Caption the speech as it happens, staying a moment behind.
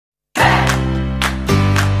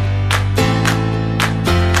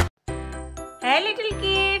little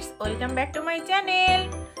kids, welcome back to my channel.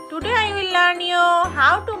 Today I will learn you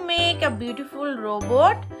how to make a beautiful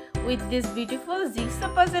robot with these beautiful jigsaw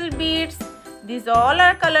puzzle beads. These all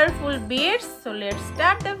are colorful beads. So let's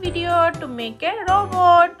start the video to make a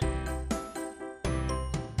robot.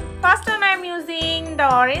 First one I am using the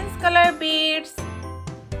orange color beads.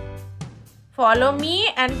 Follow me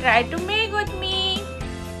and try to make with me.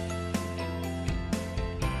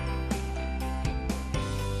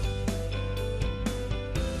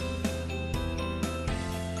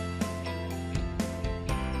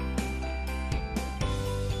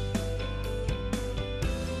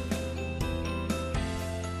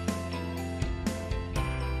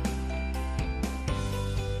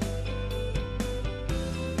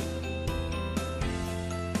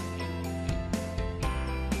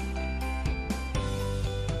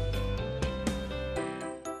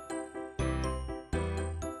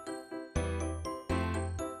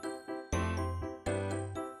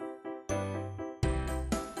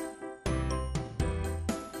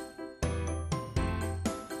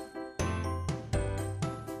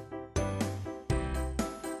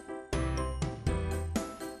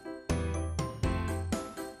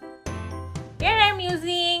 Here I am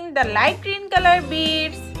using the light green color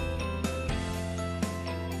beads.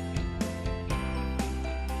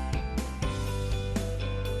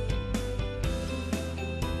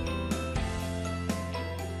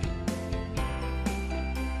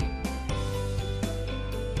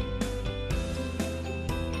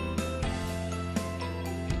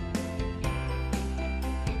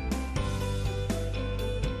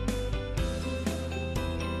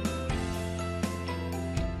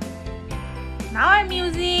 Now I am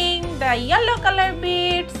using the yellow color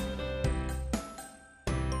beads.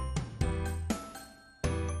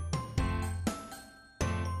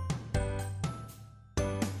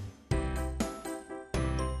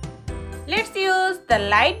 Let's use the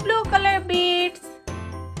light blue color beads.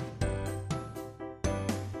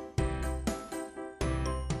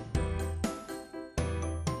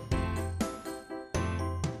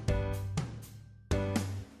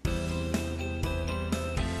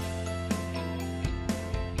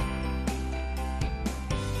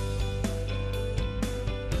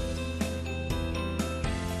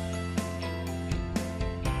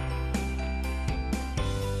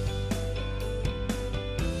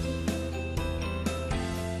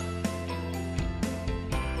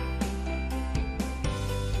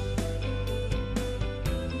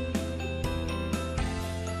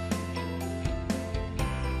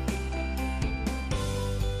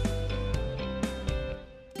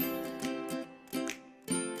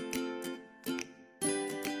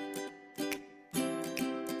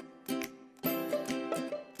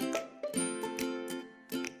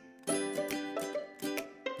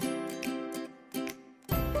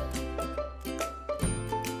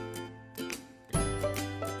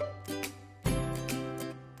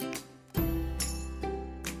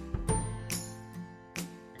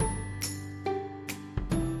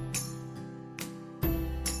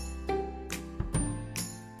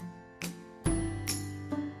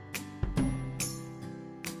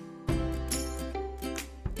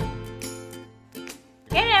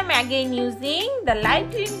 Here I am again using the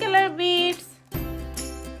light green color beads.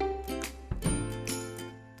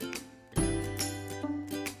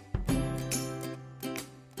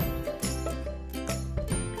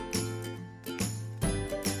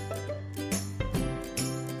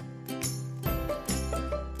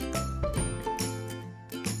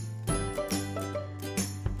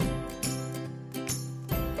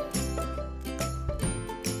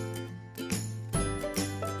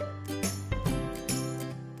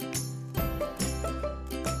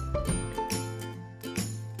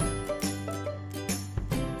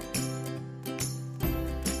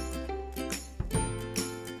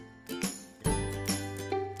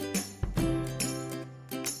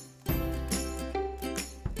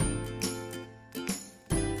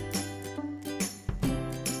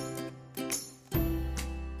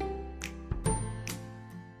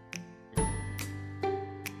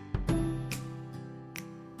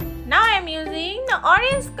 Now I am using the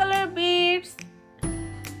orange color beads.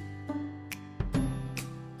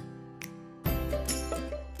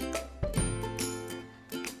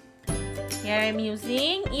 Here I am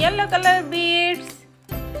using yellow color beads.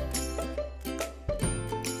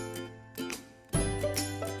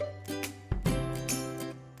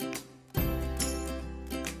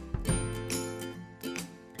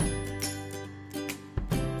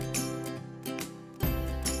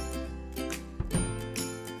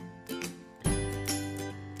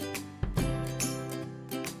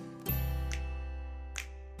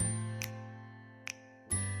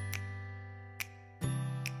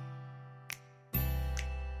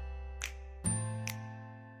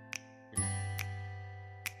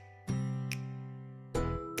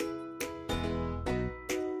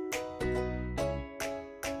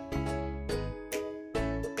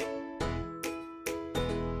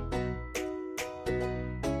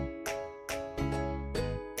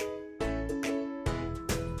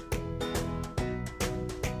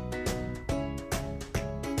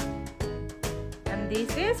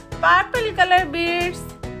 This is purple color beads.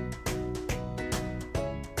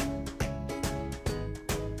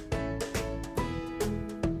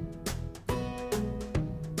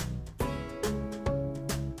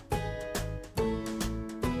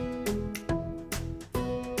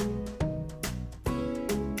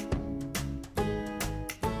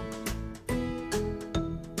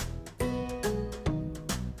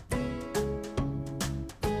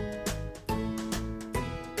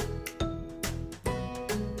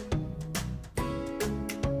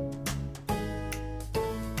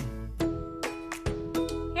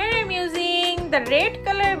 Using the red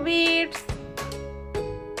color beads.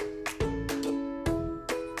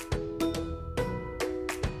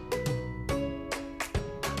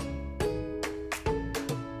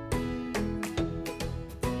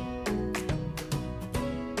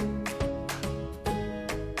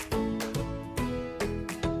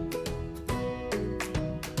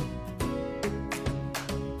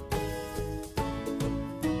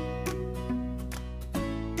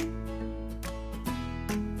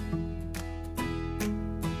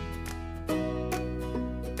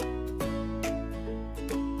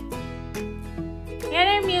 Here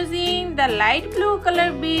I am using the light blue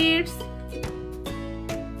color beads.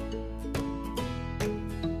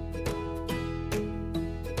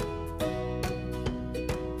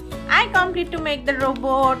 I complete to make the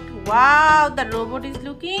robot. Wow, the robot is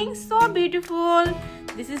looking so beautiful.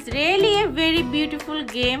 This is really a very beautiful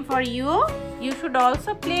game for you. You should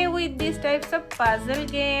also play with these types of puzzle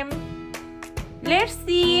game. Let's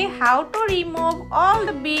see how to remove all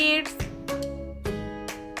the beads.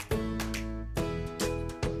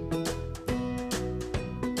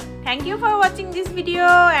 Thank you for watching this video,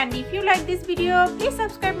 and if you like this video, please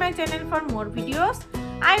subscribe my channel for more videos.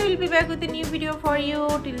 I will be back with a new video for you.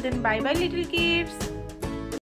 Till then, bye bye little kids.